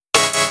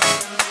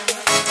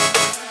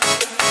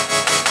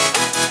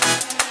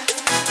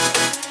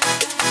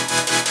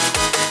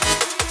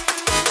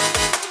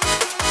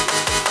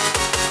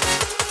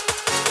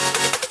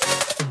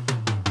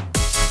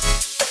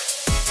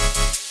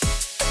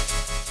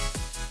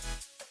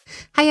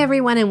Hi,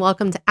 everyone, and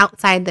welcome to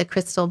Outside the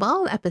Crystal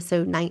Ball,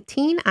 episode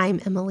 19. I'm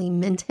Emily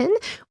Minton.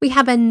 We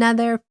have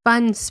another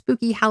fun,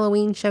 spooky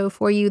Halloween show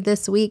for you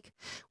this week.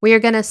 We are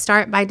going to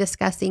start by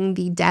discussing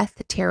the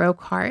Death Tarot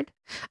card.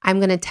 I'm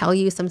going to tell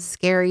you some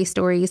scary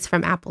stories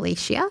from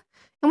Appalachia.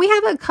 And we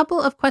have a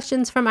couple of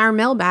questions from our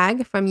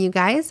mailbag from you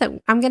guys that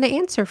I'm going to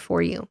answer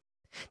for you.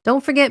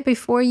 Don't forget,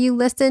 before you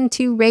listen,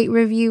 to rate,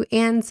 review,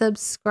 and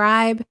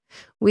subscribe.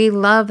 We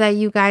love that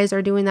you guys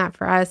are doing that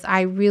for us.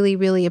 I really,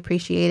 really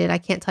appreciate it. I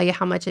can't tell you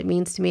how much it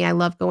means to me. I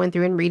love going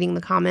through and reading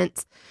the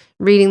comments,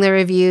 reading the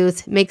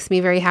reviews. It makes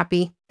me very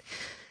happy.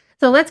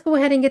 So let's go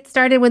ahead and get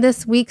started with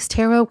this week's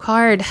tarot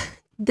card.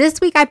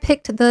 This week I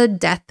picked the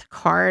Death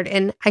card,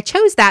 and I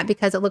chose that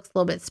because it looks a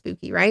little bit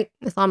spooky, right?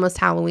 It's almost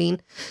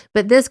Halloween,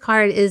 but this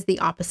card is the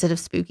opposite of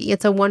spooky.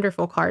 It's a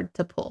wonderful card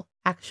to pull,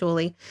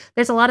 actually.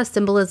 There's a lot of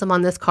symbolism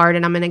on this card,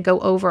 and I'm going to go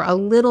over a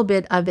little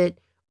bit of it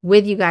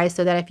with you guys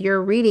so that if you're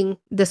reading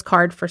this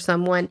card for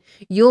someone,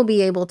 you'll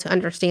be able to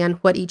understand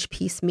what each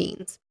piece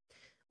means.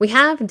 We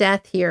have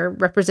Death here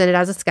represented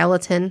as a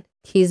skeleton.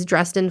 He's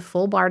dressed in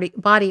full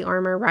body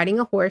armor, riding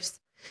a horse.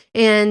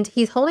 And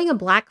he's holding a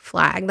black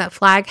flag. That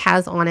flag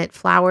has on it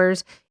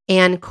flowers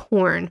and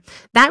corn.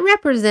 That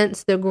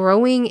represents the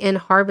growing and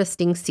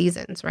harvesting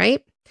seasons,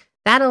 right?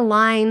 That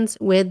aligns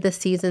with the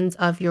seasons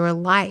of your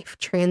life,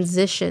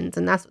 transitions,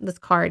 and that's what this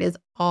card is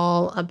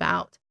all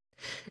about.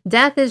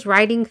 Death is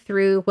riding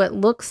through what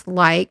looks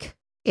like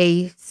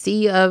a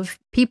sea of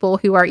people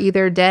who are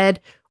either dead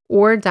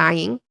or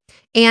dying,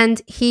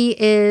 and he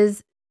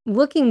is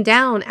looking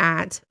down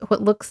at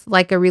what looks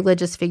like a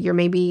religious figure,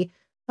 maybe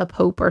a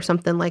pope or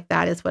something like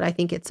that is what I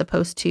think it's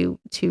supposed to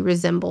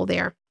resemble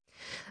there.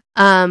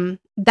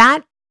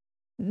 That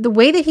the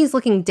way that he's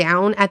looking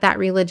down at that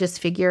religious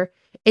figure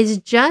is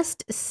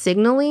just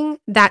signaling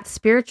that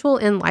spiritual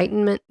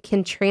enlightenment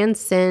can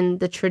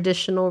transcend the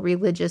traditional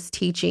religious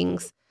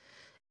teachings.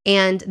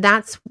 And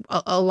that's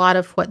a lot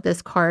of what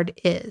this card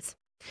is.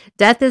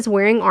 Death is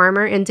wearing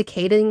armor,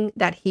 indicating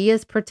that he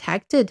is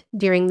protected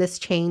during this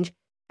change,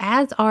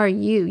 as are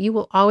you. You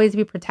will always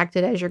be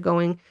protected as you're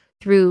going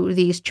through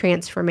these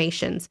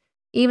transformations,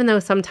 even though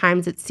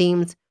sometimes it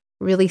seems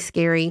really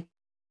scary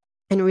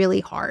and really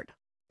hard.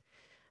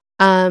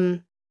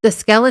 The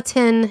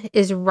skeleton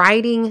is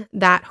riding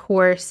that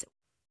horse.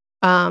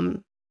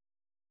 The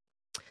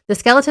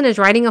skeleton is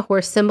riding a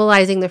horse,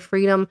 symbolizing the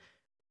freedom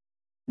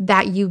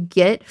that you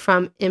get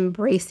from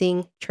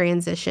embracing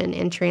transition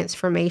and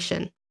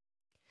transformation.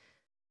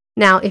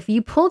 Now, if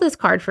you pull this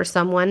card for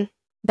someone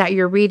that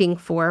you're reading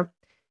for,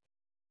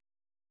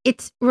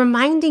 it's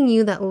reminding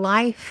you that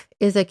life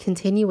is a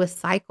continuous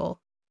cycle.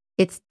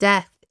 It's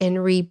death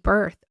and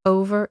rebirth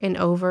over and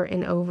over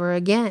and over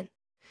again.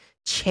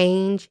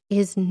 Change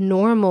is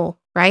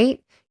normal,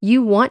 right?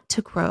 You want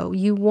to grow.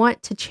 You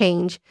want to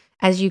change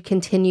as you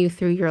continue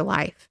through your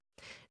life.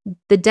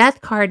 The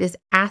Death card is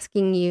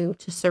asking you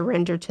to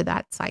surrender to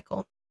that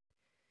cycle.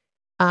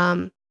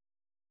 And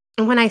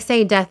when I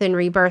say death and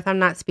rebirth, I'm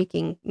not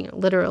speaking,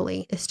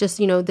 literally. It's just,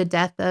 the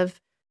death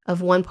of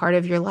one part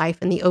of your life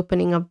and the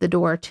opening of the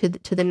door to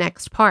the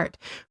next part.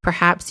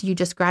 Perhaps you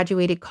just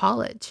graduated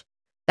college.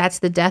 That's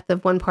the death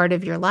of one part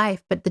of your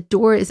life, but the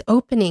door is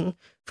opening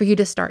for you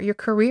to start your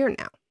career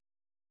now.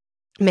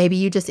 Maybe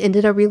you just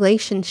ended a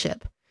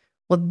relationship.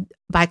 Well,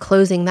 by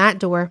closing that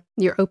door,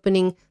 you're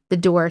opening the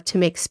door to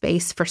make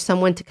space for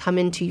someone to come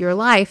into your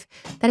life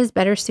that is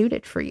better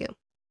suited for you.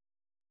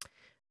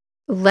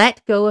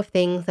 Let go of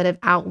things that have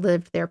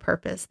outlived their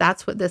purpose.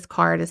 That's what this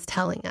card is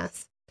telling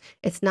us.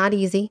 It's not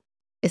easy.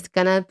 It's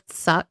going to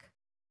suck,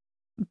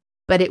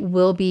 but it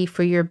will be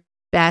for your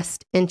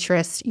best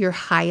interest, your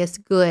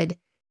highest good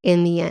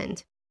in the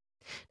end.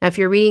 Now, if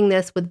you're reading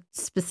this with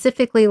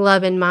specifically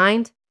love in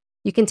mind,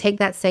 you can take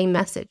that same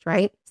message,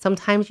 right?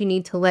 Sometimes you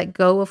need to let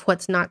go of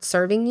what's not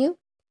serving you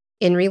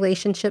in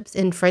relationships,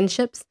 in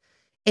friendships,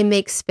 and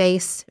make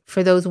space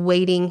for those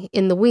waiting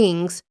in the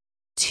wings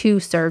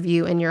to serve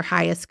you in your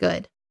highest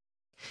good.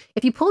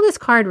 If you pull this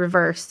card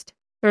reversed,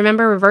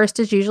 remember, reversed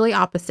is usually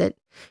opposite,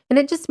 and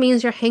it just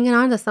means you're hanging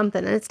on to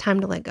something and it's time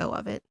to let go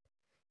of it.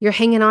 You're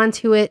hanging on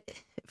to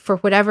it for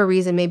whatever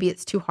reason. Maybe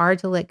it's too hard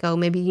to let go.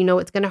 Maybe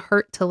it's going to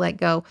hurt to let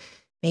go.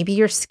 Maybe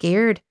you're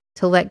scared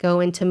to let go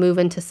and to move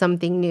into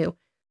something new.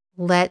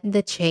 Let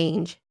the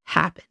change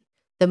happen.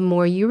 The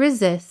more you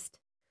resist,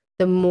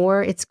 the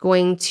more it's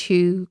going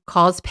to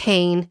cause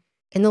pain,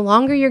 and the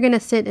longer you're going to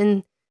sit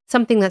in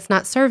something that's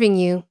not serving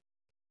you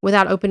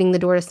without opening the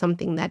door to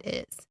something that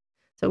is.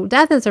 So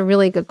Death is a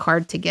really good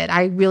card to get.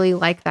 I really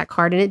like that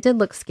card, and it did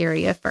look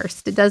scary at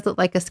first. It does look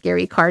like a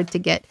scary card to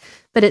get,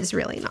 but it's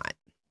really not.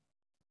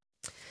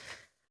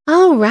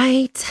 All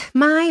right,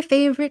 my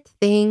favorite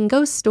thing,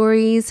 ghost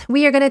stories.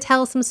 We are going to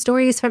tell some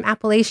stories from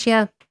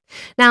Appalachia.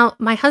 Now,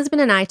 my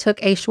husband and I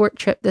took a short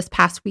trip this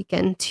past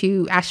weekend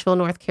to Asheville,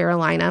 North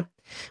Carolina.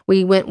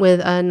 We went with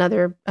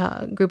another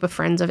group of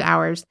friends of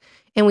ours,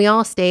 and we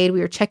all stayed. We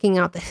were checking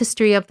out the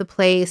history of the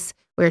place.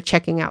 We were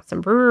checking out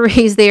some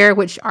breweries there,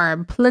 which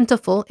are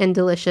plentiful and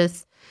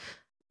delicious.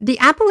 The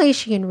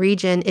Appalachian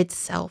region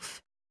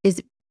itself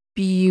is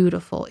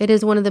beautiful. It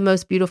is one of the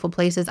most beautiful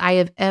places I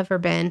have ever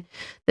been.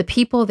 The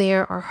people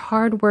there are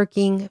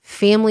hardworking,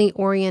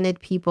 family-oriented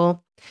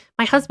people.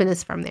 My husband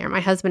is from there.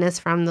 My husband is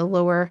from the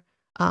lower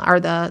or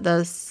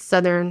the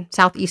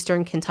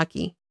southeastern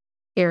Kentucky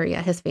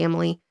area. His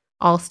family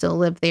all still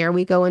live there.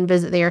 We go and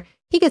visit there.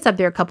 He gets up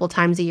there a couple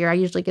times a year. I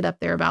usually get up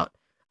there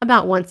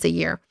about once a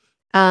year.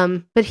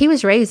 But he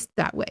was raised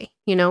that way.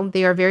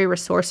 They are very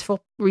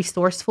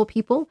resourceful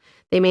people.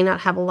 They may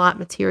not have a lot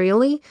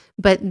materially,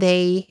 but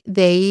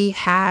they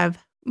have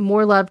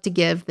more love to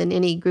give than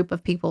any group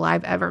of people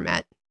I've ever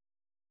met.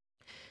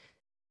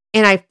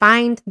 And I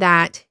find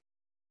that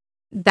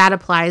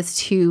applies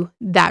to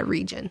that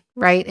region,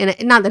 right?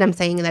 And not that I'm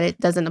saying that it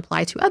doesn't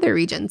apply to other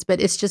regions, but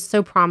it's just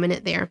so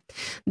prominent there.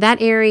 That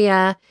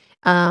area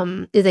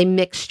is a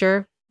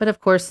mixture, but of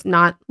course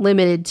not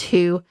limited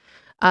to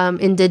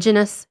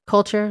indigenous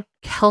culture,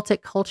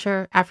 Celtic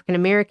culture, African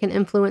American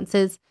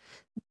influences.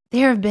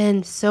 There have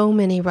been so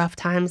many rough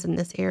times in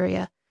this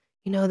area.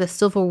 The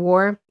Civil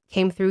War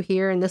came through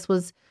here, and this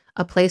was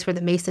a place where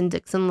the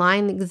Mason-Dixon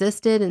line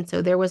existed, and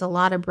so there was a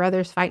lot of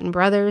brothers fighting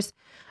brothers.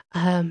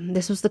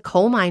 This was the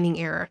coal mining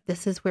era.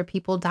 This is where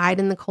people died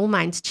in the coal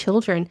mines.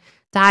 Children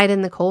died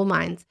in the coal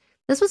mines.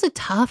 This was a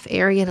tough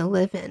area to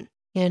live in.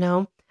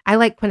 I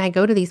like when I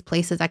go to these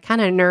places, I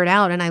kind of nerd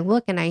out and I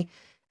look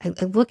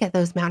at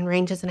those mountain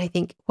ranges and I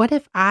think, what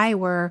if I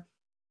were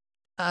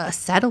a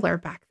settler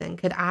back then?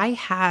 Could I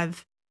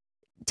have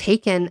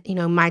taken,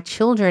 my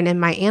children and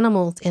my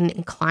animals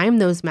and climbed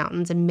those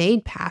mountains and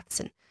made paths?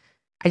 And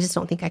I just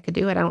don't think I could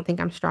do it. I don't think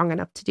I'm strong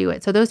enough to do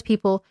it. So those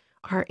people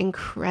are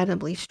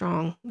incredibly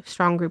strong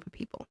group of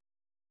people.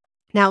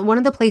 Now, one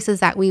of the places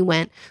that we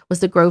went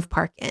was the Grove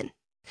Park Inn.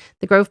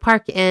 The Grove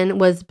Park Inn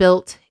was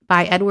built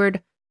by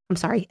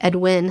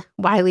Edwin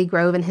Wiley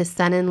Grove and his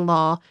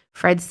son-in-law,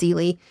 Fred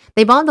Seeley.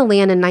 They bought the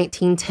land in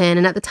 1910,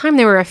 and at the time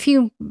there were a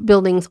few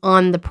buildings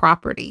on the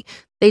property.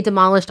 They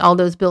demolished all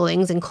those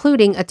buildings,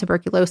 including a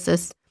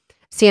tuberculosis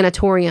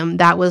sanatorium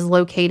that was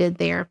located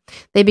there.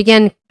 They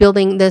began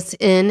building this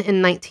inn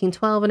in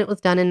 1912, and it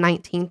was done in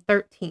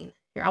 1913.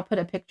 Here, I'll put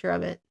a picture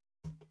of it.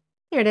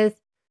 Here it is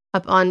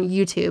up on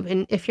YouTube.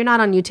 And if you're not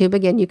on YouTube,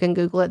 again, you can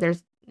Google it.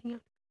 There's a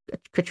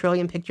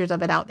quadrillion pictures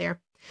of it out there.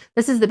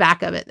 This is the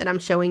back of it that I'm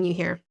showing you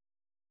here.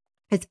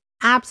 It's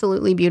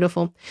absolutely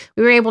beautiful.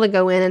 We were able to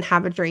go in and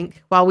have a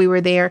drink while we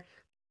were there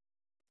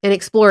and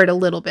explore it a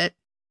little bit.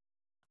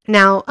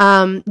 Now,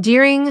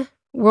 during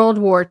World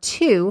War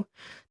II,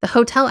 the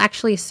hotel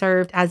actually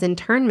served as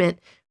internment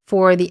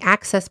for the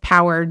Axis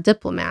power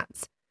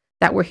diplomats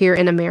that were here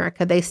in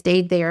America. They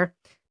stayed there.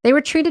 They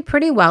were treated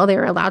pretty well. They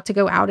were allowed to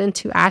go out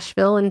into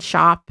Asheville and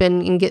shop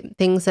and get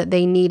things that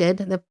they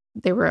needed.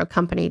 They were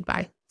accompanied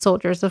by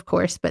soldiers, of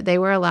course, but they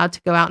were allowed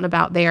to go out and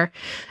about there.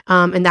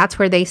 And that's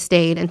where they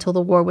stayed until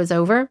the war was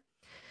over.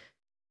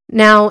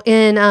 Now,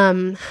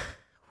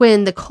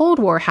 when the Cold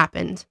War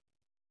happened,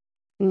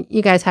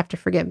 you guys have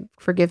to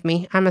forgive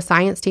me. I'm a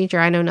science teacher.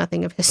 I know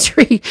nothing of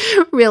history.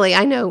 Really,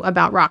 I know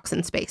about rocks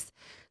and space.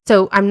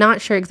 So I'm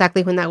not sure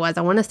exactly when that was.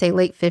 I want to say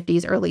late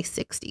 50s, early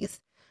 60s.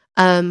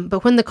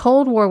 But when the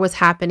Cold War was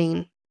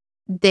happening,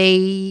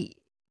 they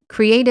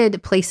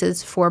created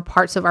places for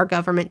parts of our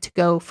government to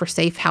go for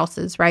safe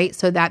houses, right?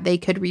 So that they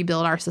could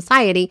rebuild our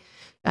society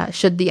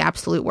should the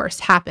absolute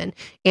worst happen.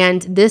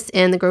 And this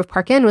inn, the Grove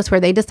Park Inn, was where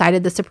they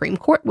decided the Supreme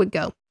Court would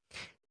go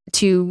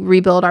to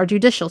rebuild our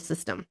judicial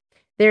system.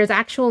 There's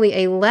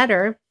actually a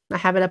letter, I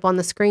have it up on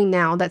the screen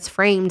now, that's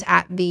framed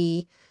at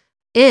the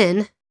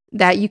inn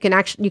that you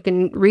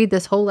can read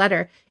this whole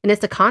letter, and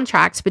it's a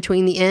contract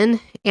between the inn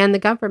and the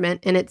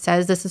government, and it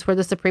says this is where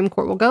the Supreme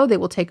Court will go. They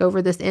will take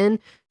over this inn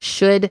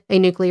should a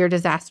nuclear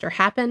disaster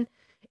happen,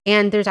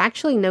 and there's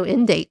actually no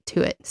end date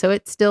to it, so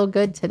it's still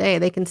good today.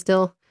 They can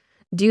still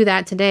do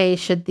that today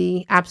should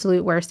the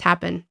absolute worst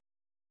happen.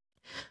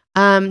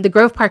 The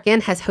Grove Park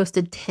Inn has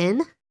hosted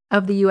 10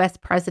 of the U.S.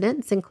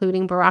 presidents,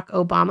 including Barack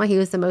Obama. He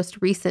was the most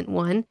recent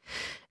one.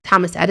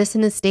 Thomas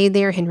Edison has stayed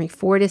there. Henry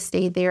Ford has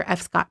stayed there.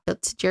 F. Scott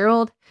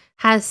Fitzgerald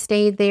has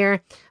stayed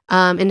there.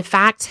 In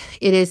fact,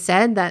 it is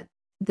said that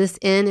this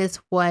inn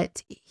is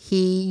what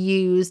he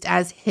used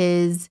as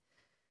his,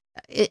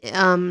 I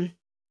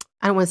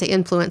don't want to say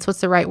influence.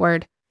 What's the right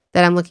word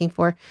that I'm looking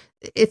for?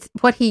 It's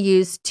what he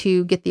used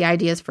to get the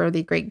ideas for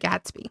The Great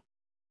Gatsby.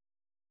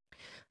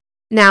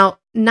 Now,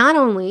 not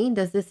only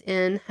does this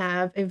inn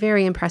have a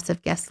very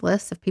impressive guest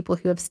list of people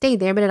who have stayed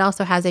there, but it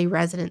also has a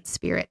resident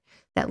spirit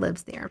that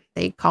lives there.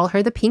 They call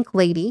her the Pink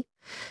Lady.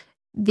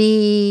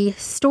 The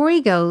story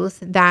goes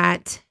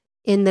that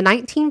in the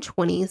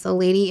 1920s, a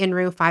lady in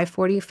room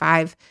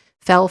 545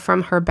 fell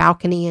from her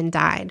balcony and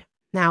died.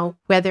 Now,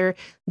 whether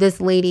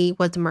this lady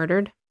was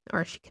murdered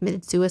or she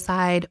committed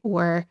suicide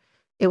or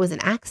it was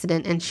an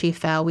accident and she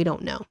fell, we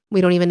don't know.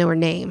 We don't even know her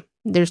name.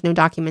 There's no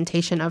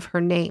documentation of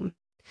her name.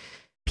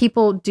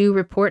 People do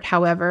report,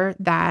 however,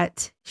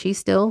 that she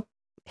still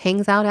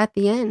hangs out at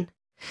the inn.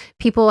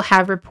 People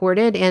have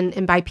reported,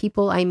 and by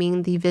people, I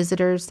mean the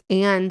visitors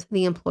and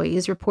the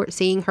employees report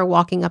seeing her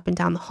walking up and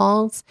down the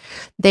halls.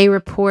 They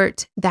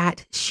report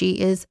that she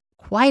is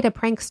quite a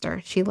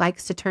prankster. She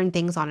likes to turn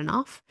things on and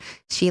off.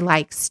 She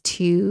likes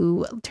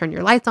to turn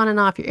your lights on and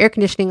off, your air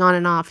conditioning on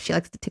and off. She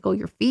likes to tickle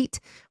your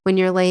feet when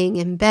you're laying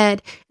in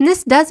bed. And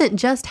this doesn't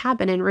just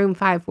happen in room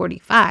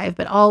 545,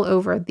 but all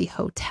over the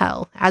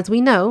hotel. As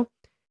we know,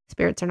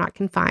 spirits are not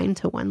confined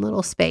to one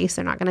little space.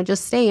 They're not going to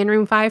just stay in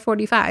room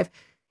 545.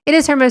 It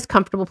is her most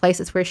comfortable place.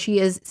 It's where she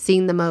is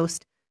seen the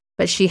most,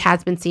 but she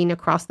has been seen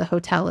across the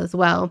hotel as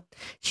well.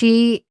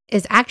 She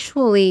is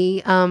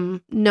actually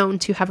known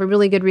to have a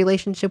really good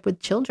relationship with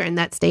children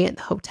that stay at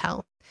the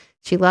hotel.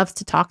 She loves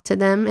to talk to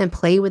them and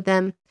play with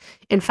them.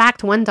 In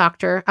fact, one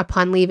doctor,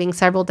 upon leaving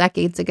several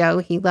decades ago,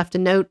 he left a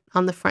note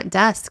on the front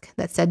desk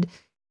that said,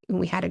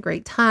 "We had a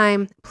great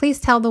time. Please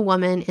tell the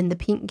woman in the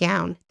pink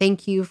gown,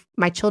 thank you.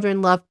 My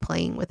children love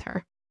playing with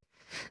her."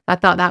 I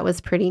thought that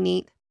was pretty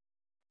neat.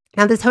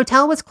 Now, this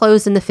hotel was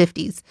closed in the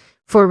 50s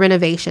for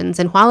renovations,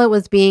 and while it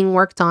was being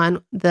worked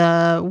on,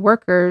 the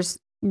workers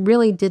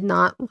really did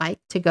not like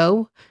to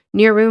go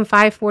near room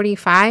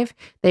 545.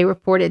 They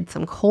reported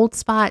some cold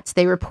spots.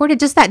 They reported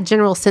just that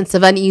general sense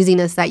of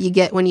uneasiness that you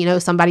get when you know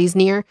somebody's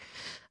near.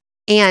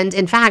 And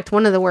in fact,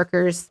 one of the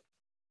workers,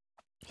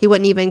 he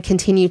wouldn't even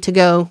continue to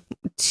go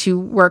to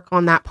work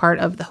on that part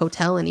of the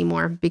hotel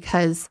anymore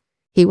because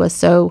he was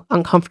so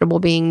uncomfortable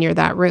being near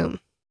that room.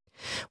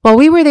 While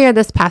we were there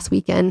this past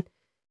weekend,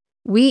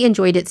 we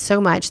enjoyed it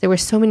so much. There were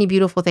so many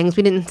beautiful things.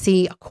 We didn't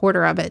see a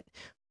quarter of it.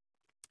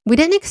 We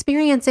didn't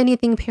experience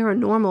anything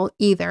paranormal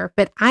either,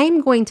 but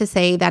I'm going to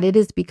say that it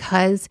is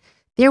because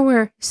there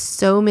were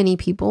so many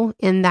people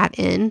in that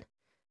inn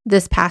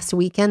this past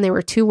weekend. There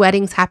were 2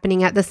 weddings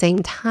happening at the same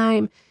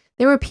time.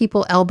 There were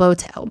people elbow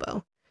to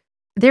elbow.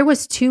 There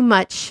was too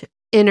much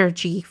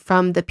energy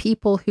from the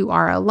people who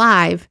are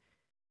alive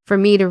for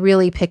me to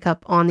really pick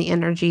up on the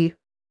energy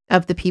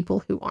of the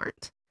people who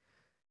aren't.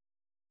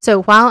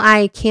 So while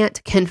I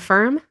can't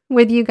confirm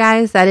with you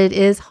guys that it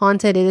is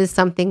haunted, it is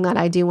something that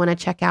I do want to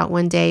check out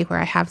one day where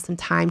I have some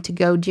time to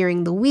go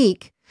during the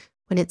week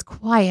when it's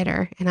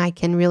quieter and I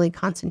can really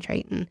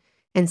concentrate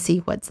and see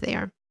what's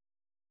there.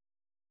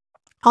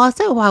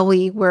 Also, while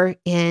we were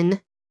in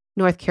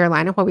North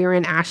Carolina, while we were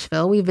in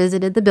Asheville, we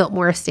visited the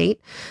Biltmore Estate.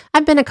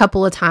 I've been a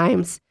couple of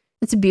times.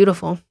 It's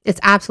beautiful.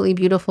 It's absolutely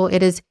beautiful.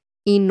 It is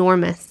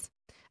enormous.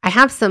 I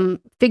have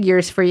some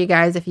figures for you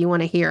guys if you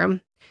want to hear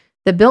them.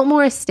 The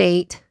Biltmore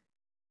Estate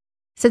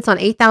sits on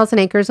 8,000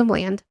 acres of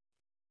land.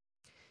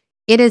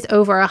 It is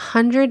over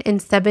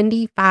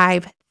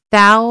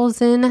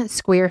 175,000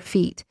 square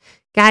feet.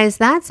 Guys,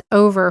 that's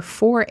over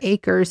 4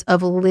 acres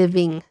of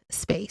living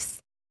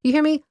space. You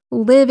hear me?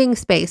 Living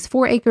space.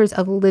 4 acres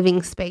of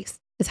living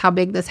space is how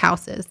big this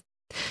house is.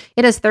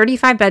 It has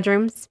 35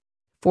 bedrooms,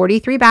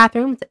 43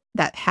 bathrooms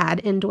that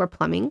had indoor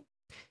plumbing,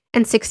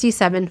 and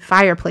 67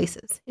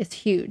 fireplaces. It's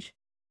huge.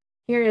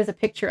 Here is a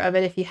picture of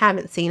it if you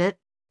haven't seen it.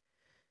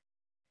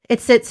 It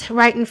sits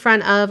right in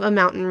front of a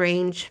mountain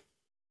range.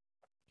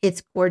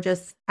 It's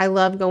gorgeous. I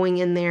love going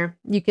in there.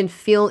 You can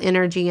feel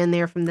energy in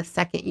there from the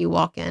second you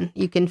walk in.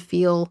 You can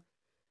feel,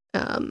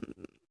 and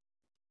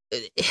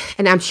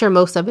I'm sure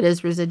most of it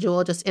is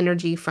residual, just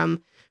energy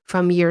from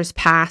years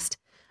past.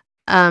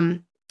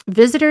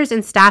 Visitors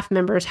and staff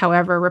members,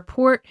 however,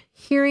 report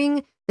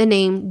hearing the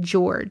name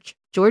George.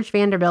 George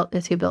Vanderbilt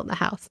is who built the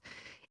house.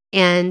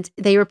 And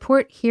they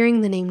report hearing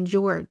the name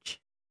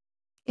George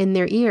in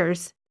their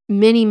ears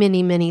many,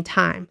 many, many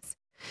times.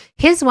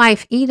 His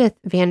wife, Edith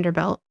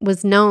Vanderbilt,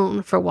 was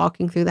known for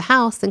walking through the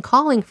house and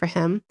calling for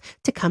him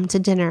to come to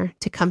dinner,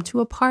 to come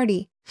to a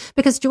party,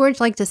 because George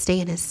liked to stay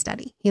in his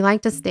study. He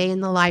liked to stay in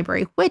the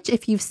library, which,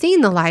 if you've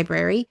seen the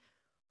library,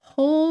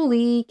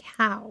 holy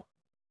cow,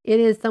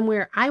 it is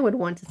somewhere I would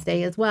want to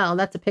stay as well.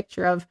 That's a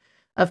picture of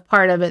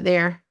part of it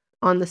there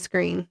on the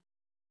screen.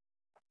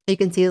 You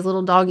can see his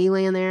little doggy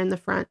laying there in the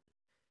front.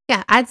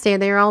 Yeah, I'd stay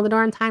there all the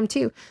darn time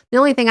too. The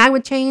only thing I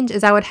would change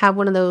is I would have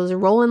one of those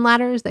rolling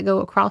ladders that go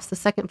across the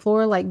second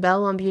floor like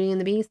Belle on Beauty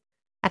and the Beast.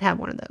 I'd have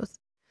one of those.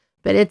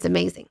 But it's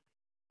amazing.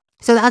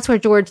 So that's where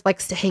George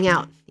likes to hang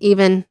out,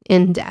 even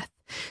in death.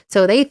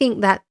 So they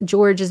think that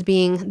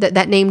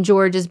that name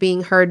George is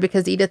being heard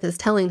because Edith is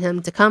telling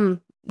him to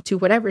come to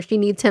whatever she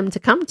needs him to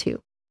come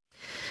to.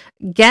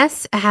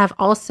 Guests have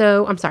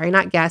also, I'm sorry,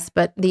 not guests,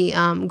 but the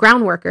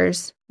ground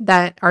workers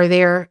that are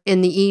there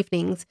in the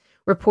evenings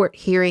report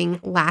hearing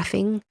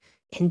laughing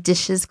and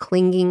dishes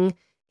clinging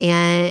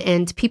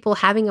and people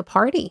having a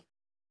party.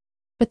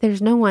 But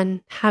there's no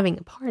one having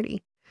a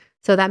party.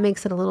 So that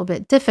makes it a little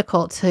bit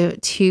difficult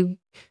to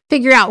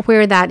figure out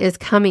where that is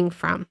coming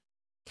from.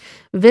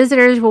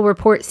 Visitors will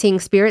report seeing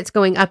spirits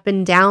going up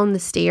and down the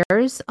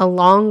stairs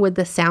along with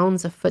the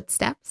sounds of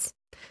footsteps.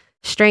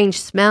 Strange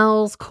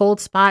smells, cold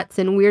spots,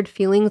 and weird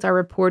feelings are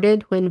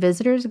reported when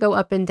visitors go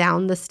up and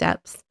down the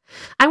steps.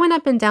 I went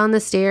up and down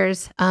the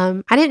stairs.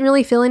 I didn't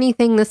really feel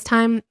anything this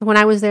time. When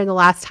I was there the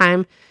last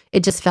time,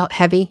 it just felt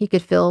heavy. You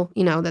could feel,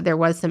 that there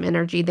was some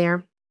energy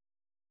there.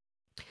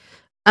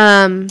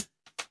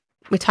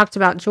 We talked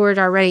about George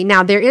already.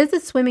 Now, there is a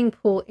swimming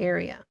pool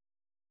area.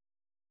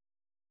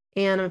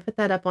 And I'm going to put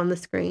that up on the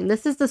screen.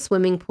 This is the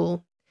swimming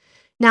pool.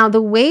 Now,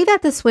 the way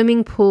that the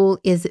swimming pool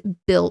is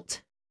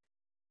built,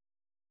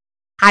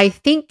 I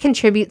think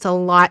contributes a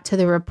lot to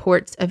the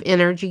reports of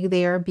energy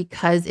there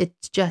because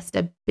it's just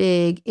a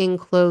big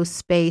enclosed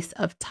space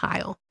of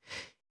tile.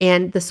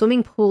 And the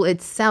swimming pool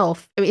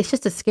itself, I mean, it's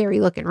just a scary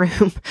looking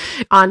room.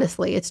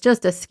 Honestly, it's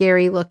just a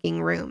scary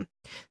looking room.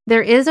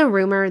 There is a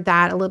rumor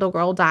that a little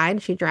girl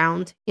died. She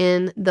drowned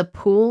in the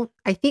pool.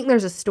 I think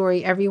there's a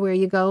story everywhere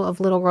you go of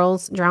little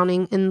girls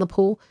drowning in the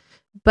pool,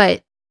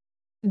 but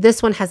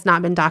this one has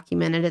not been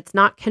documented. It's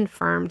not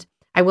confirmed.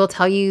 I will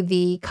tell you,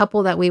 the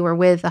couple that we were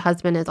with, the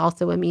husband is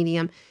also a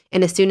medium.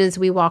 And as soon as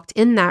we walked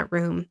in that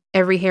room,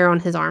 every hair on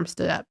his arm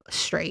stood up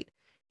straight.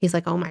 He's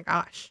like, oh my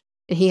gosh.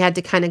 And he had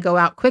to kind of go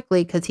out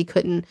quickly because he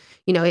couldn't,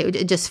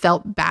 it just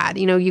felt bad.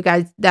 You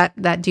guys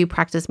that do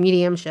practice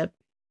mediumship,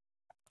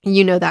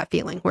 you know that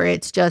feeling where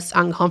it's just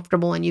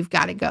uncomfortable and you've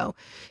got to go.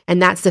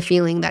 And that's the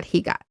feeling that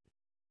he got.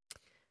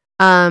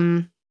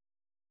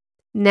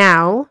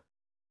 Now,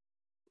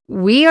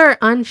 we are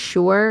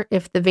unsure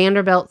if the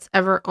Vanderbilts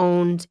ever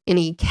owned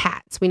any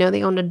cats. We know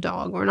they owned a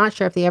dog. We're not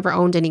sure if they ever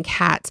owned any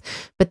cats,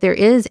 but there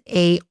is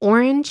a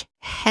orange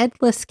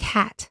headless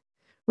cat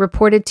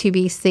reported to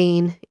be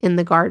seen in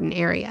the garden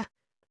area.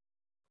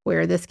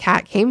 Where this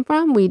cat came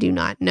from, we do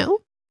not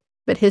know,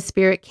 but his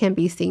spirit can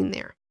be seen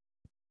there.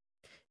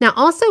 Now,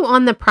 also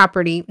on the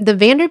property, the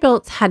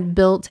Vanderbilts had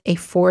built a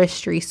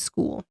forestry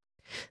school.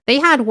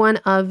 They had one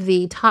of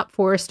the top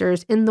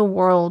foresters in the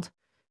world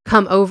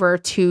come over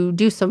to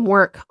do some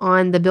work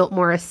on the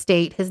Biltmore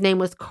estate. His name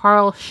was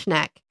Carl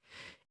Schneck.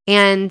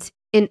 And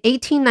in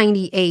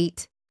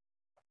 1898,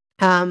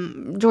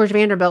 George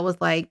Vanderbilt was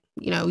like,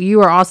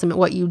 you are awesome at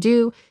what you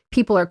do.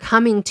 People are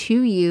coming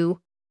to you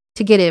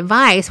to get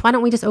advice. Why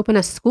don't we just open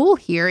a school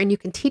here and you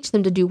can teach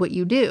them to do what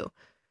you do?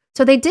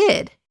 So they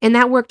did. And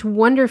that worked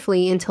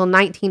wonderfully until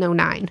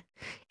 1909.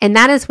 And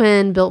that is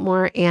when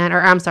Vanderbilt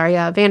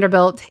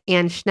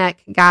and Schneck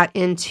got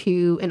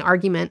into an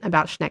argument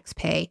about Schneck's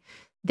pay.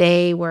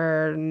 They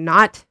were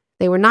not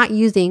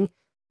using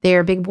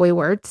their big boy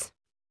words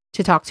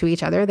to talk to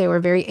each other. They were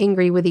very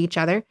angry with each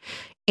other.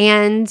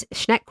 And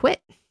Schneck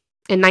quit.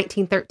 In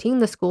 1913,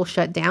 the school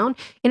shut down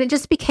and it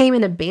just became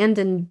an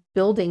abandoned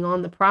building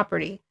on the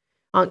property,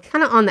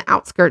 kind of on the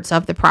outskirts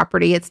of the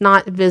property. It's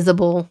not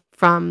visible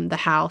from the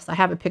house. I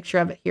have a picture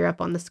of it here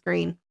up on the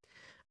screen.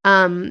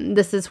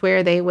 This is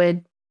where they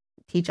would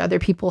teach other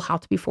people how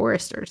to be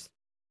foresters.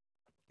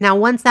 Now,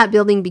 once that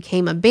building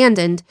became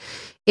abandoned,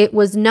 it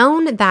was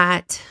known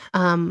that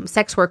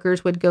sex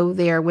workers would go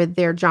there with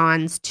their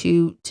johns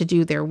to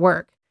do their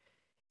work.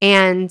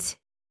 And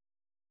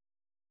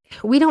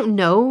we don't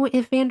know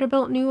if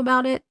Vanderbilt knew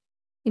about it.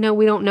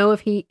 We don't know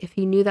if he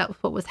knew that was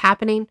what was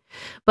happening.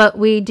 But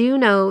we do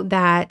know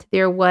that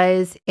there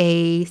was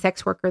a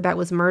sex worker that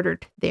was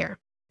murdered there.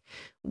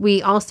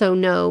 We also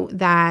know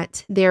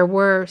that there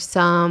were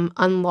some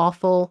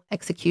unlawful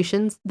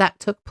executions that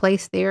took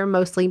place there,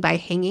 mostly by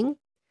hanging.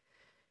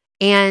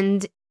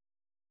 And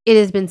it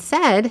has been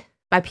said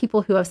by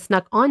people who have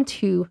snuck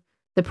onto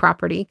the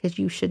property, because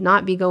you should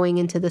not be going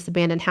into this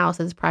abandoned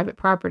house as private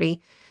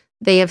property.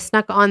 They have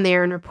snuck on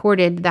there and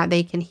reported that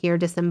they can hear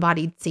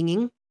disembodied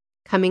singing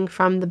coming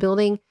from the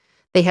building.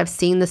 They have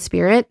seen the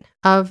spirit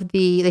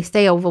they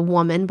say of a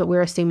woman, but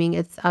we're assuming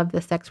it's of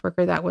the sex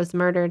worker that was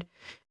murdered.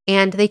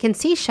 And they can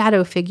see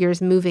shadow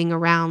figures moving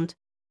around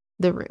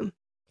the room.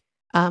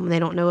 They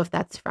don't know if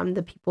that's from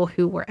the people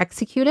who were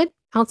executed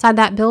outside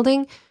that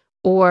building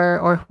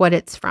or what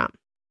it's from.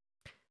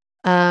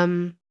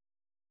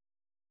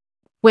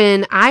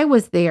 When I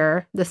was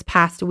there this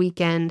past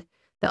weekend,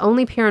 the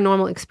only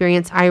paranormal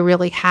experience I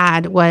really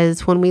had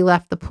was when we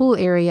left the pool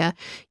area.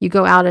 You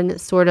go out and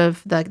it's sort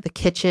of the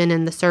kitchen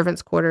and the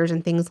servants' quarters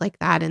and things like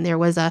that. And there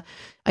was a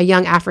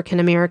young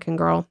African-American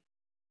girl,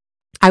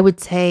 I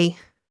would say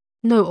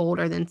no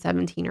older than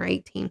 17 or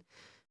 18,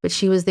 but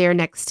she was there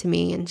next to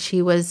me and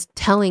she was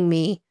telling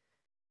me,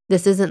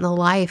 this isn't the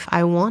life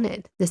I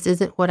wanted. This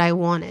isn't what I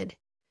wanted.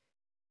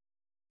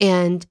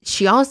 And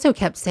she also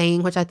kept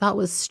saying, which I thought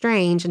was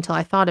strange until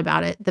I thought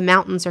about it, the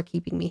mountains are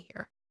keeping me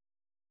here.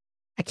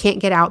 I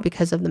can't get out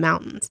because of the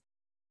mountains.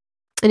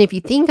 And if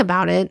you think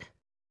about it,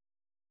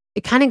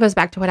 it kind of goes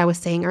back to what I was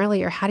saying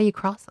earlier. How do you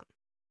cross them?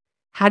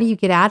 How do you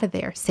get out of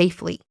there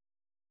safely?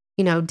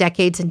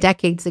 Decades and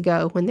decades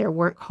ago when there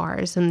weren't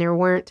cars and there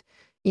weren't,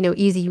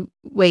 easy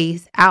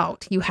ways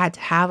out, you had to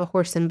have a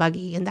horse and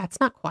buggy, and that's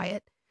not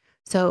quiet.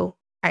 So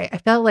I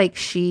felt like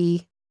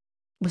she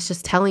was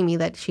just telling me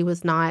that she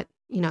was not,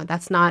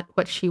 that's not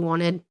what she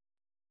wanted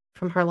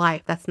from her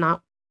life. That's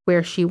not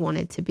where she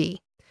wanted to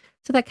be.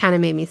 So that kind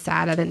of made me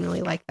sad. I didn't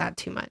really like that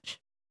too much.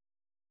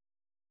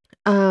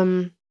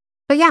 But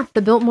yeah,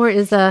 the Biltmore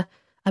is a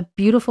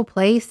beautiful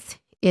place.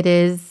 It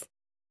is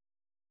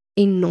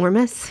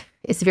enormous.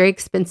 It's very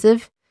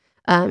expensive.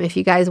 If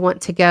you guys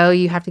want to go,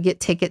 you have to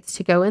get tickets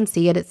to go and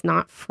see it. It's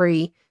not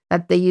free.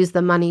 That they use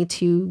the money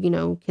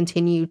to,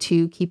 continue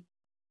to keep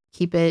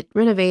it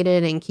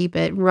renovated and keep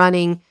it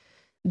running.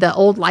 The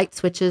old light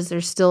switches are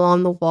still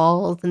on the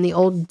walls and the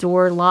old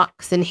door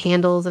locks and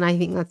handles, and I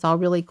think that's all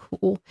really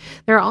cool.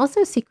 There are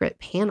also secret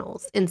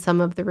panels in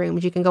some of the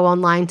rooms. You can go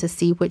online to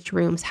see which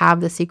rooms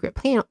have the secret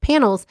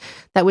panels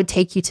that would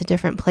take you to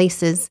different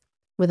places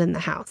within the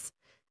house.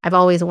 I've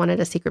always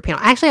wanted a secret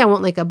panel. Actually, I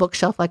want like a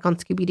bookshelf like on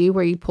Scooby-Doo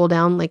where you pull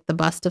down like the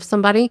bust of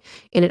somebody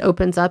and it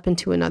opens up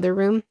into another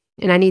room.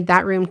 And I need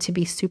that room to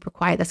be super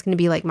quiet. That's going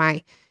to be like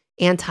my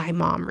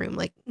anti-mom room.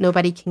 Like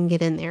nobody can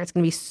get in there. It's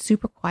going to be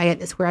super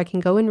quiet. It's where I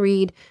can go and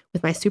read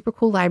with my super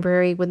cool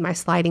library with my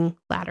sliding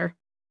ladder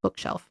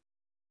bookshelf.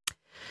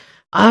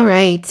 All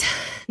right.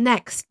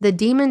 Next, the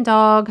demon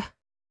dog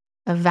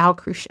of Val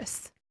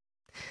Crucius.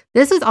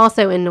 This is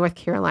also in North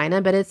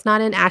Carolina, but it's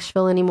not in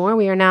Asheville anymore.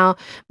 We are now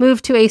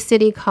moved to a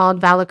city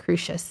called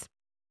Vallacrucius.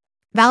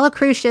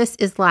 Vallacrucius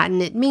is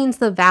Latin. It means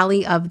the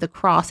Valley of the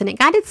Cross, and it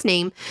got its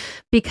name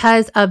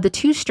because of the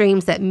two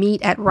streams that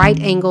meet at right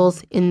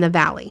angles in the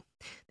valley.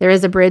 There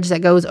is a bridge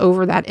that goes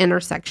over that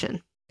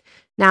intersection.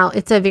 Now,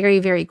 it's a very,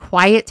 very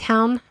quiet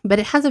town, but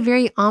it has a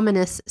very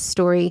ominous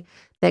story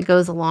that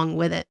goes along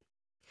with it.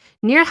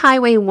 Near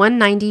Highway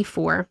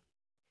 194,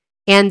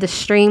 and the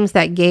streams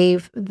that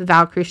gave the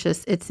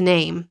Vallacrucius its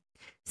name,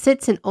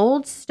 sits an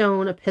old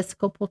stone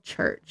Episcopal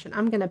church. And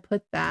I'm going to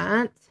put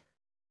that.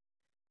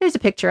 Here's a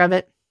picture of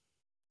it.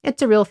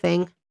 It's a real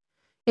thing.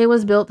 It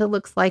was built, it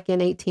looks like, in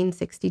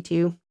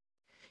 1862.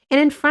 And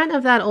in front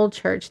of that old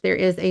church, there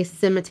is a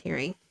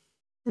cemetery.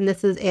 And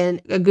this is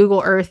a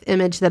Google Earth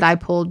image that I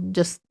pulled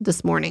just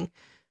this morning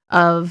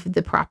of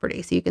the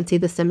property. So you can see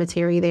the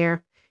cemetery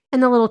there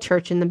and the little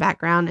church in the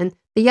background. And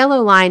the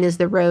yellow line is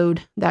the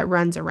road that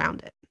runs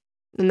around it.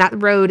 And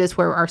that road is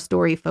where our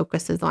story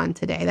focuses on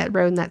today, that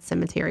road and that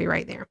cemetery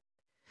right there.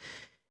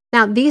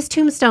 Now, these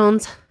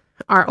tombstones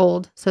are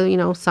old.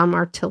 So, some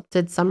are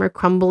tilted, some are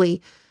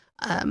crumbly.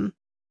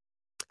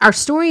 Our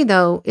story,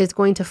 though, is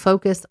going to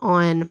focus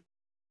on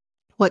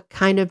what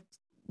kind of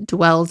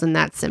dwells in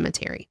that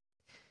cemetery.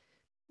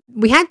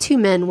 We had two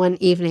men one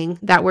evening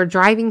that were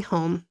driving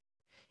home,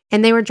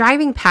 and they were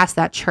driving past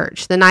that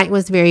church. The night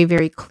was very,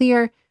 very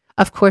clear.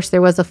 Of course,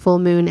 there was a full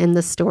moon in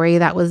the story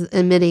that was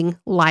emitting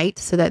light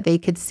so that they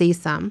could see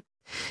some.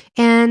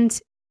 And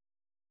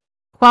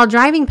while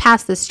driving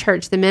past this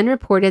church, the men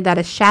reported that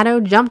a shadow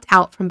jumped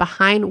out from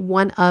behind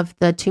one of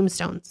the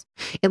tombstones.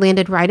 It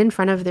landed right in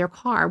front of their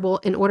car. Well,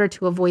 in order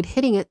to avoid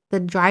hitting it, the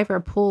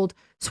driver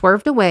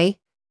swerved away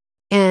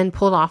and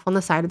pulled off on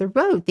the side of the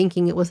road,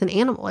 thinking it was an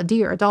animal, a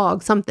deer, a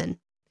dog, something.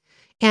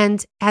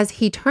 And as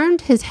he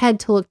turned his head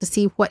to look to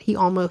see what he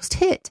almost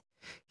hit,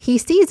 he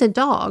sees a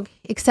dog,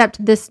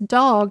 except this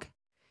dog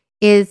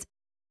is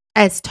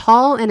as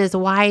tall and as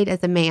wide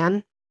as a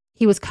man.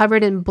 He was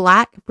covered in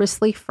black,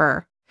 bristly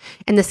fur.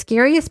 And the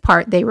scariest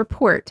part, they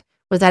report,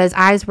 was that his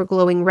eyes were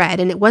glowing red.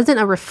 And it wasn't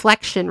a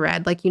reflection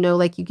red, like you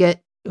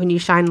get when you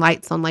shine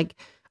lights on like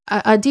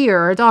a deer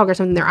or a dog or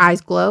something, their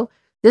eyes glow.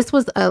 This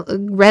was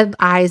red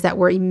eyes that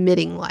were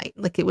emitting light,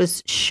 like it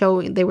was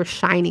showing, they were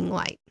shining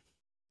light.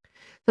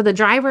 So the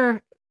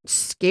driver,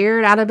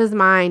 scared out of his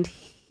mind,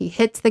 he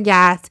hits the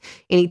gas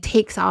and he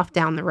takes off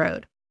down the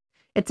road.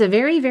 It's a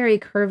very, very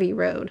curvy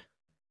road.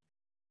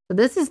 So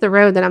this is the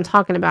road that I'm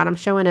talking about. I'm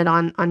showing it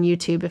on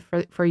YouTube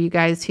for you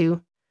guys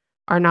who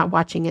are not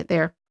watching it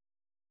there.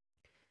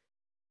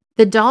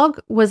 The dog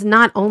was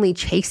not only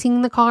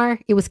chasing the car,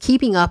 it was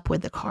keeping up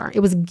with the car. It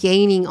was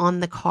gaining on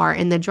the car,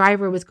 and the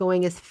driver was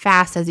going as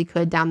fast as he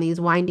could down these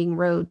winding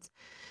roads.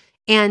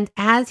 And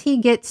as he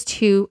gets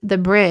to the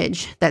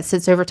bridge that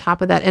sits over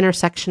top of that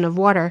intersection of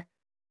water,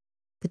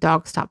 the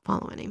dog stopped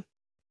following him.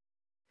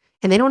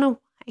 And they don't know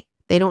why.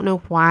 They don't know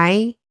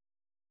why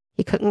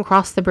he couldn't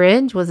cross the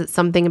bridge. Was it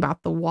something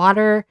about the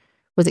water?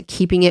 Was it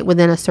keeping it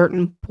within a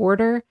certain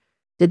border?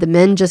 Did the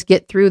men just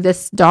get through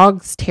this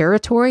dog's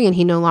territory and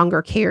he no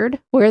longer cared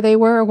where they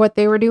were or what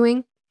they were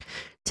doing?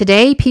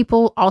 Today,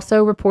 people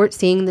also report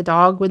seeing the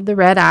dog with the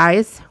red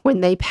eyes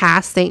when they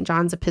pass St.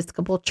 John's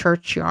Episcopal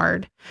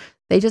Churchyard.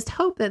 They just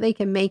hope that they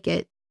can make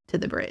it to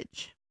the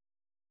bridge.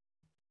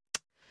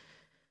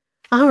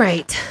 All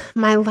right.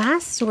 My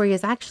last story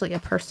is actually a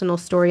personal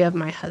story of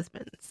my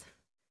husband's.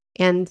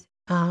 And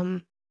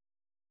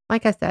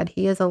like I said,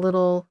 he is a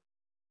little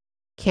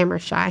camera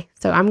shy.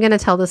 So I'm going to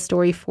tell the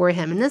story for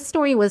him. And this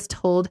story was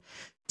told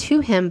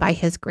to him by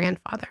his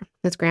grandfather.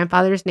 His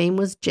grandfather's name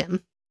was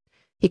Jim.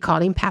 He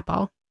called him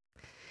Papaw.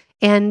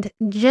 And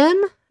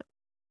Jim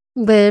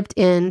lived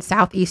in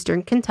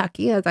southeastern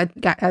Kentucky. As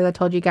I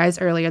told you guys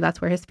earlier, that's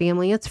where his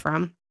family is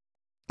from.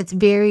 It's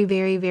very,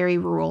 very, very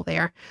rural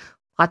there.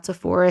 Lots of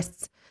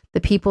forests. The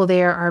people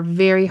there are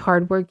very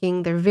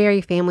hardworking. They're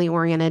very family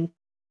oriented.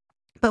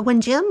 But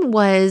when Jim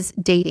was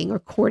dating or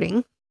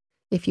courting,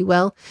 if you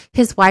will,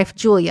 his wife,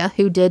 Julia,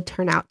 who did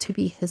turn out to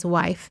be his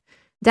wife,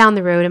 down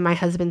the road and my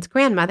husband's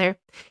grandmother,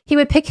 he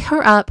would pick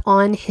her up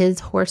on his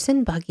horse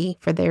and buggy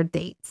for their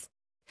dates.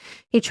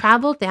 He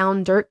traveled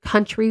down dirt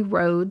country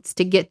roads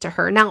to get to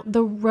her. Now,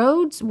 the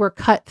roads were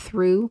cut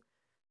through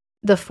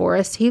the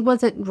forest. He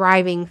wasn't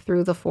driving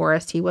through the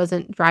forest. He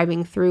wasn't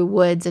driving through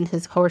woods in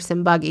his horse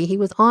and buggy. He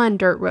was on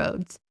dirt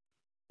roads.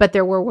 but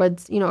there were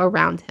woods,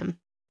 around him.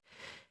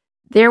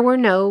 There were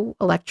no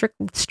electric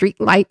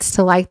street lights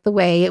to light the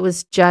way. It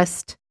was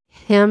just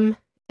him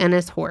and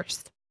his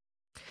horse.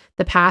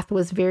 The path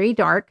was very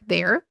dark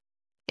there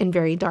and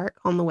very dark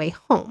on the way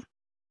home.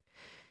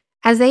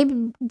 As they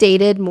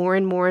dated more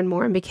and more and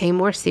more and became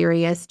more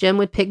serious, Jim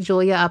would pick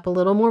Julia up a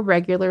little more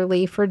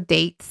regularly for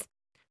dates,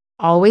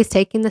 always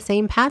taking the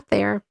same path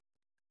there,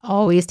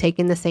 always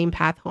taking the same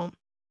path home.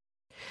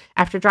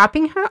 After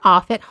dropping her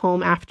off at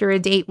home after a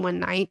date one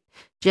night,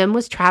 Jim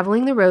was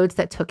traveling the roads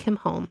that took him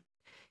home.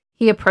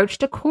 He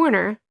approached a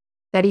corner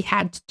that he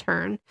had to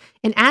turn,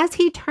 and as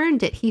he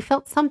turned it, he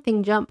felt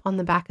something jump on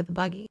the back of the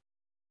buggy.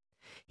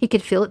 He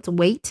could feel its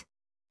weight,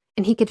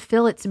 and he could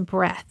feel its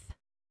breath.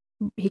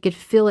 He could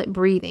feel it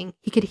breathing.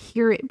 He could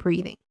hear it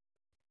breathing.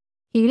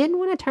 He didn't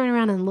want to turn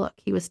around and look.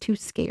 He was too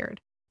scared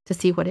to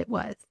see what it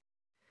was.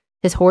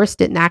 His horse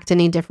didn't act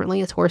any differently.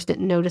 His horse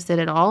didn't notice it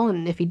at all,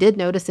 and if he did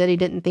notice it, he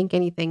didn't think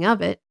anything of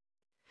it.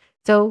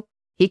 So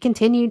he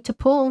continued to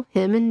pull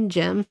him and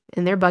Jim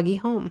in their buggy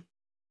home.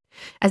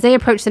 As they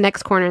approached the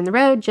next corner in the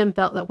road, Jim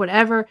felt that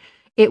whatever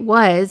it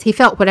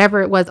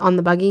was on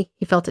the buggy,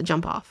 he felt it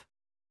jump off.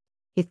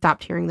 He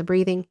stopped hearing the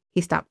breathing.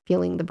 He stopped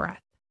feeling the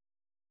breath.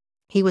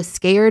 He was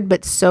scared,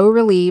 but so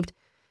relieved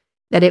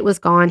that it was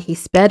gone, he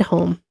sped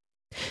home.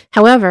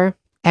 However,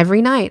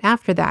 every night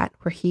after that,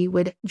 where he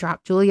would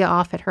drop Julia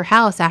off at her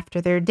house after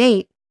their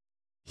date,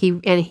 he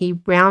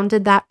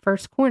rounded that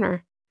first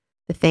corner.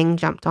 The thing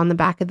jumped on the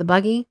back of the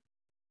buggy.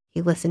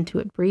 He listened to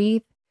it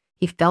breathe.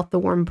 He felt the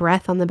warm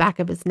breath on the back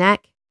of his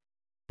neck,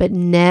 but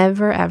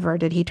never, ever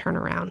did he turn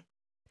around.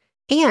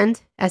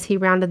 And as he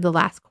rounded the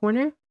last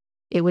corner,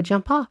 it would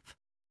jump off.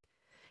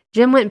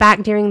 Jim went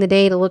back during the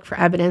day to look for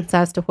evidence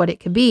as to what it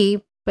could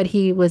be, but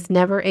he was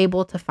never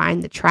able to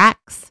find the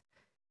tracks.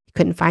 He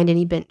couldn't find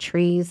any bent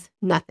trees,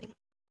 nothing.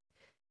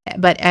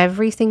 But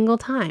every single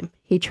time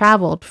he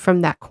traveled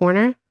from that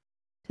corner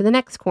to the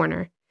next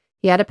corner,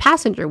 he had a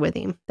passenger with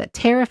him that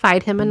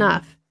terrified him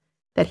enough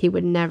that he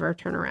would never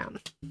turn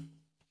around.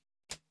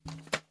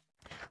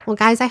 Well,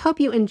 guys, I hope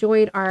you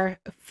enjoyed our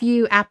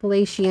few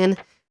Appalachian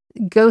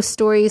ghost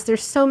stories.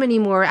 There's so many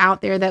more out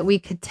there that we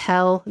could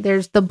tell.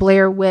 There's the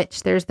Blair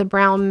Witch. There's the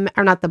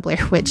not the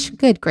Blair Witch.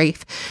 Good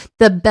grief.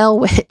 The Bell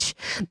Witch.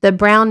 The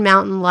Brown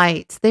Mountain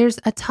Lights. There's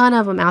a ton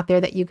of them out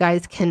there that you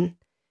guys can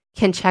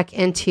check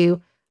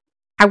into.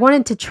 I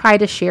wanted to try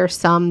to share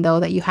some, though,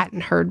 that you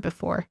hadn't heard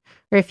before.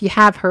 Or if you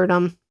have heard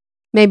them,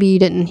 maybe you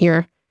didn't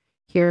hear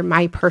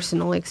my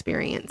personal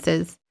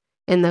experiences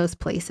in those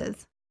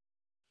places.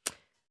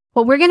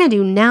 What we're going to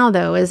do now,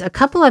 though, is a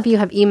couple of you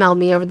have emailed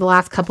me over the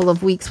last couple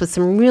of weeks with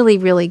some really,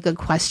 really good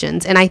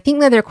questions. And I think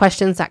that they're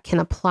questions that can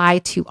apply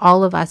to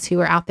all of us who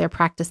are out there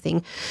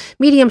practicing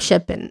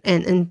mediumship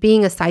and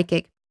being a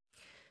psychic.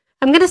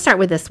 I'm going to start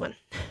with this one.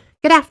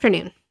 Good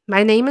afternoon.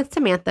 My name is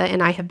Samantha,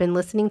 and I have been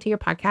listening to your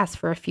podcast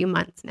for a few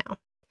months now.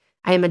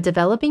 I am a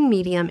developing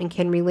medium and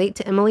can relate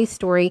to Emily's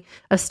story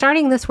of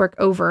starting this work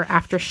over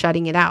after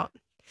shutting it out.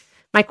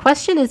 My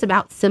question is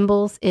about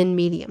symbols in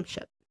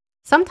mediumship.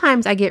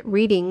 Sometimes I get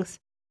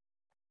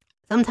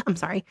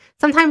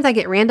Sometimes I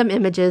get random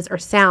images or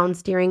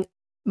sounds during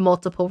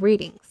multiple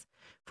readings.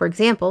 For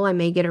example, I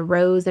may get a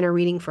rose in a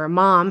reading for a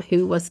mom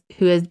who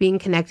is being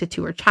connected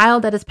to her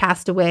child that has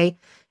passed away,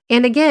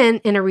 and again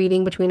in a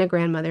reading between a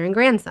grandmother and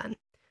grandson.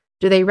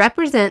 Do they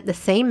represent the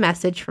same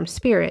message from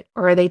spirit,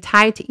 or are they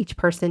tied to each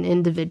person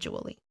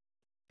individually?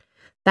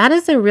 That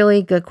is a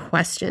really good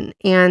question,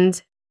 and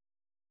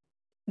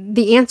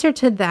the answer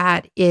to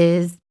that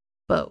is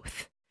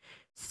both.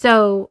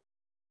 So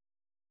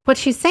what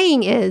she's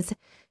saying is,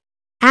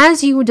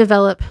 as you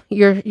develop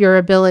your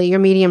ability, your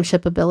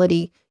mediumship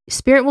ability,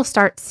 spirit will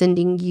start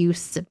sending you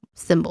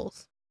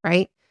symbols,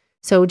 right?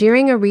 So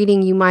during a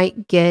reading, you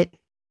might get,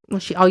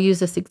 I'll use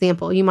this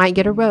example. You might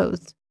get a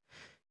rose,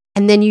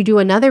 and then you do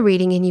another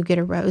reading and you get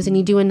a rose, and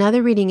you do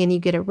another reading and you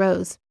get a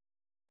rose.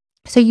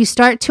 So you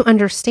start to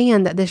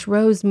understand that this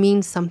rose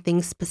means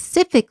something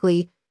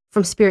specifically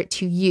from spirit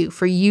to you,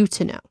 for you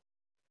to know.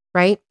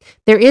 Right?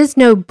 There is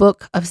no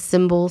book of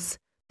symbols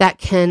that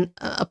can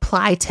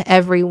apply to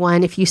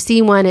everyone. If you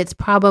see one, it's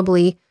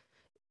probably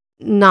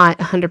not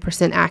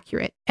 100%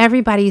 accurate.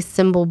 Everybody's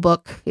symbol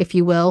book, if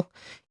you will,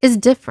 is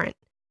different.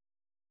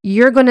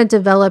 You're going to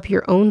develop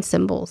your own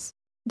symbols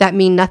that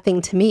mean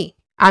nothing to me.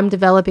 I'm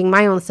developing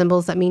my own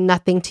symbols that mean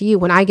nothing to you.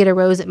 When I get a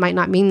rose, it might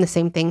not mean the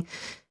same thing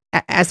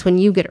as when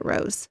you get a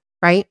rose,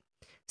 right?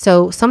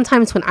 So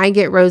sometimes when I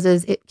get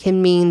roses, it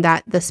can mean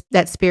that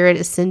that spirit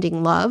is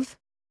sending love.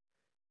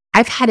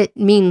 I've had it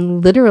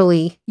mean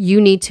literally you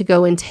need to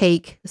go and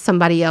take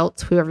somebody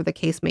else, whoever the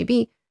case may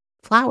be,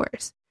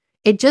 flowers.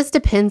 It just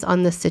depends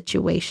on the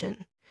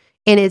situation.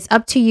 And it's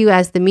up to you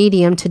as the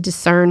medium to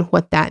discern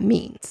what that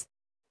means.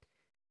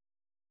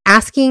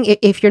 Asking,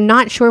 if you're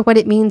not sure what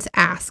it means,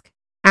 ask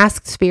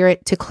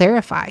spirit to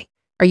clarify.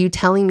 Are you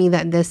telling me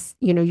that this,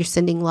 you're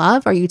sending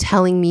love? Are you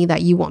telling me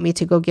that you want me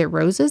to go get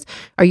roses?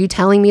 Are you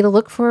telling me to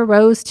look for a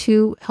rose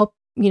to help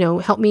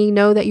me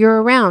know that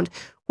you're around?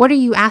 What are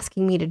you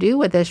asking me to do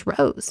with this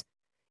rose?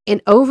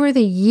 And over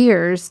the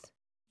years,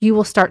 you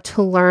will start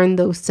to learn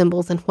those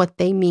symbols and what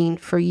they mean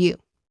for you.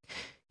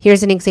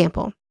 Here's an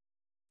example.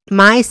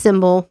 My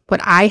symbol,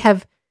 what I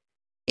have,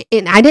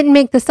 and I didn't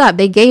make this up,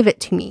 they gave it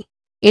to me.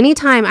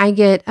 Anytime I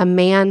get a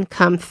man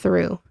come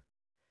through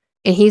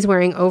and he's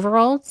wearing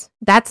overalls,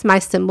 that's my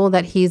symbol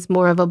that he's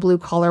more of a blue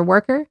collar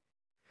worker.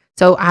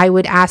 So I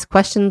would ask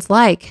questions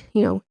like,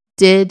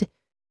 did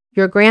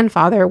your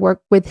grandfather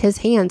work with his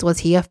hands? Was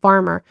he a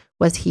farmer?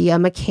 Was he a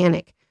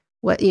mechanic?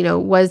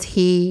 Was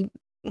he,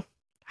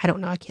 I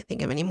don't know, I can't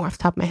think of any more off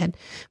the top of my head,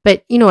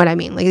 but you know what I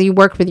mean? Like you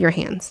worked with your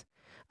hands.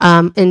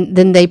 And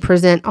then they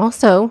present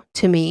also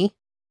to me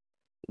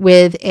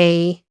with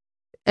a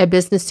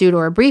business suit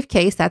or a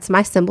briefcase. That's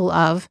my symbol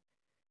of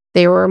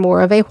they were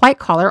more of a white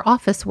collar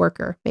office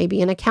worker,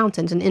 maybe an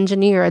accountant, an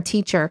engineer, a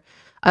teacher,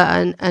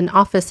 an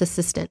office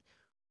assistant,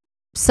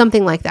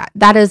 something like that.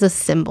 That is a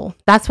symbol.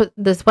 That's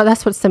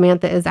what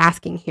Samantha is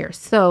asking here.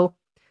 So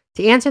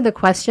to answer the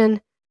question,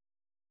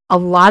 a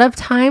lot of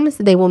times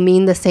they will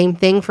mean the same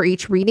thing for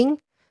each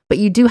reading, but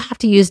you do have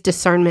to use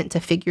discernment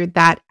to figure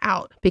that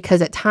out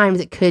because at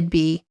times it could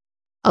be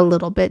a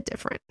little bit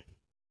different.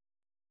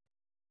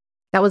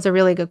 That was a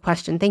really good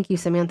question. Thank you,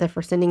 Samantha,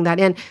 for sending that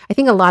in. I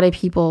think a lot of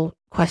people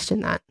question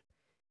that.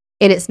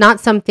 And it's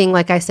not something,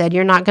 like I said,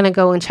 you're not going to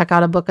go and check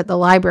out a book at the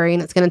library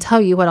and it's going to tell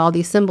you what all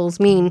these symbols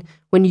mean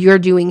when you're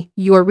doing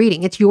your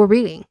reading. It's your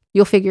reading.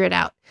 You'll figure it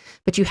out.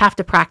 But you have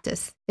to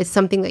practice. It's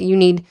something that you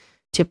need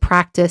to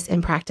practice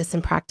and practice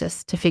and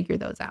practice to figure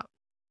those out.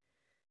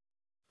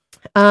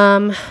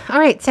 All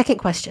right, second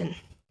question.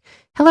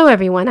 Hello,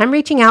 everyone. I'm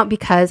reaching out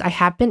because I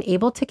have been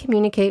able to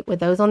communicate with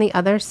those on the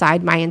other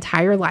side my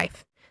entire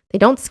life. They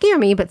don't scare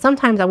me, but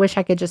sometimes I wish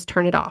I could just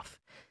turn it off.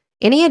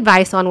 Any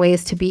advice on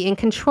ways to be in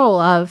control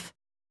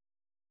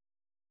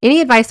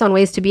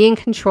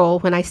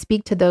when I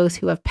speak to those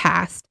who have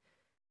passed?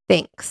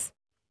 Thanks.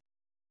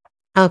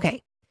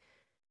 Okay.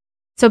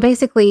 So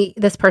basically,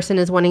 this person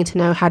is wanting to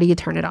know, how do you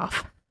turn it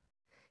off?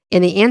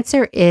 And the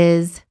answer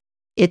is,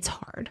 it's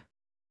hard.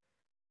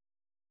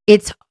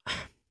 It's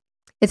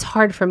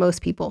hard for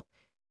most people.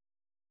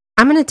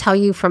 I'm going to tell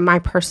you from my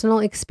personal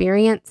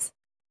experience,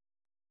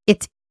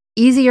 it's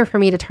easier for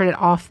me to turn it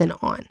off than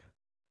on.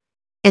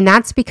 And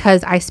that's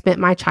because I spent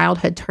my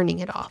childhood turning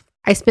it off.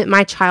 I spent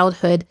my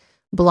childhood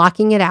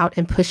blocking it out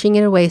and pushing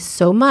it away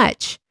so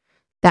much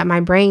that my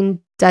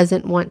brain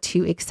doesn't want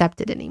to accept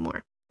it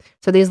anymore.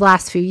 So these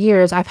last few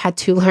years, I've had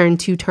to learn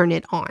to turn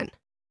it on.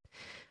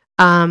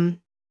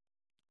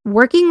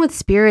 Working with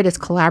spirit is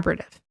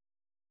collaborative.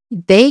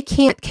 They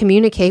can't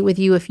communicate with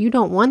you if you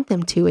don't want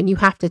them to, and you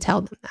have to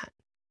tell them that.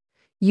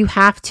 You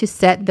have to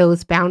set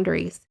those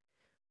boundaries.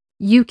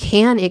 You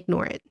can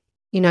ignore it.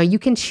 You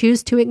can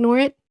choose to ignore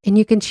it, and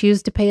you can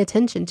choose to pay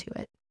attention to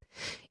it.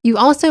 You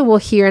also will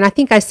hear, and I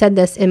think I said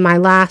this in my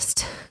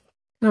last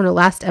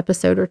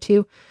episode or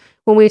two,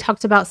 when we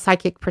talked about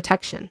psychic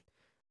protection.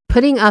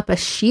 Putting up a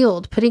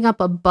shield, putting up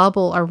a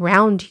bubble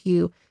around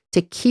you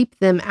to keep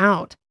them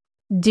out.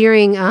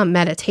 During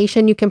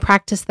meditation, you can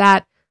practice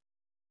that.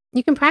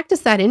 You can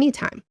practice that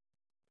anytime.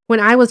 When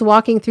I was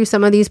walking through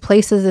some of these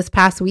places this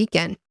past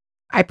weekend,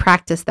 I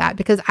practiced that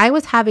because I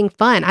was having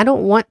fun. I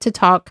don't want to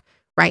talk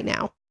right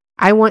now.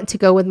 I want to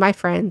go with my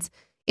friends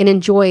and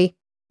enjoy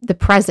the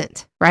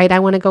present, right? I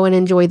want to go and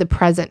enjoy the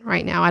present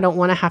right now. I don't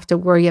want to have to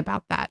worry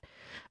about that.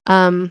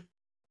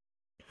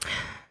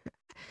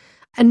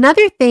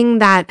 Another thing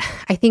that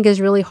I think is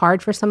really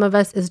hard for some of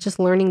us is just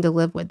learning to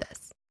live with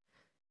this.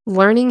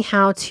 Learning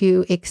how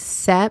to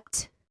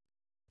accept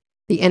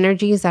the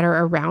energies that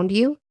are around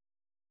you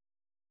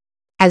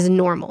as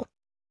normal.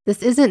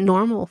 This isn't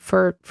normal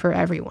for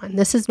everyone.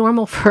 This is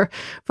normal for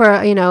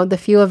the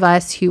few of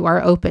us who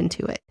are open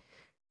to it.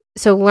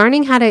 So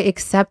learning how to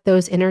accept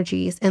those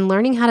energies and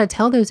learning how to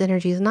tell those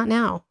energies, not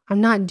now.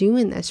 I'm not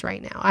doing this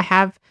right now. I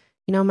have,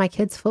 my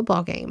kid's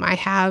football game. I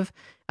have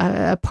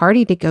a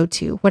party to go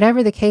to.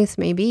 Whatever the case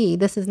may be,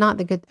 this is not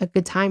a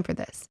good time for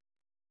this.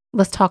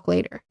 Let's talk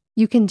later.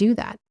 You can do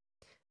that.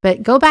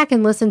 But go back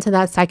and listen to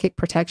that psychic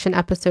protection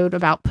episode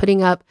about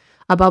putting up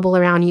a bubble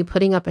around you,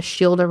 putting up a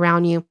shield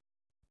around you.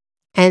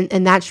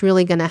 And that's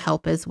really going to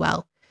help as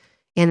well.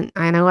 And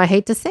I know I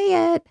hate to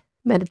say it,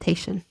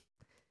 meditation.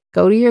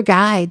 Go to your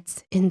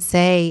guides and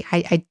say,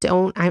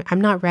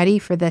 I'm not ready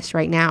for this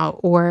right now.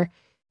 Or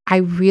I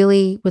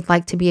really would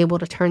like to be able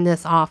to turn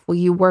this off. Will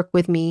you work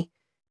with me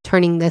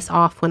turning this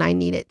off when I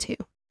need it to?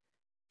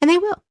 And they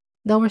will.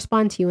 They'll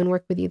respond to you and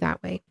work with you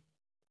that way.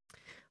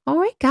 All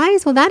right,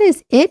 guys. Well, that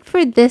is it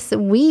for this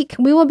week.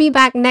 We will be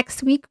back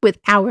next week with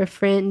our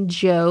friend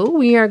Joe.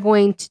 We are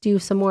going to do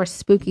some more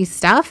spooky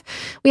stuff.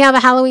 We have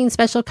a Halloween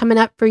special coming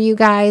up for you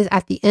guys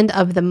at the end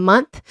of the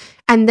month.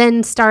 And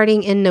then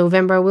starting in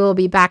November, we will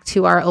be back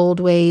to our old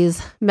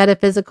ways,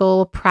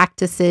 metaphysical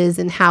practices,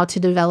 and how to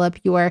develop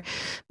your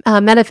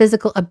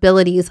metaphysical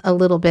abilities a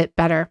little bit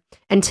better.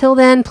 Until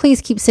then, please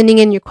keep sending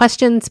in your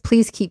questions.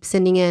 Please keep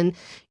sending in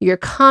your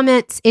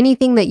comments.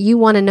 Anything that you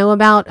want to know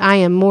about, I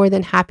am more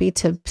than happy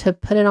to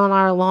put it on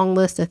our long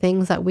list of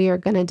things that we are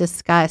going to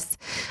discuss.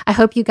 I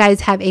hope you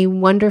guys have a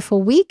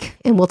wonderful week,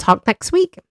 and we'll talk next week.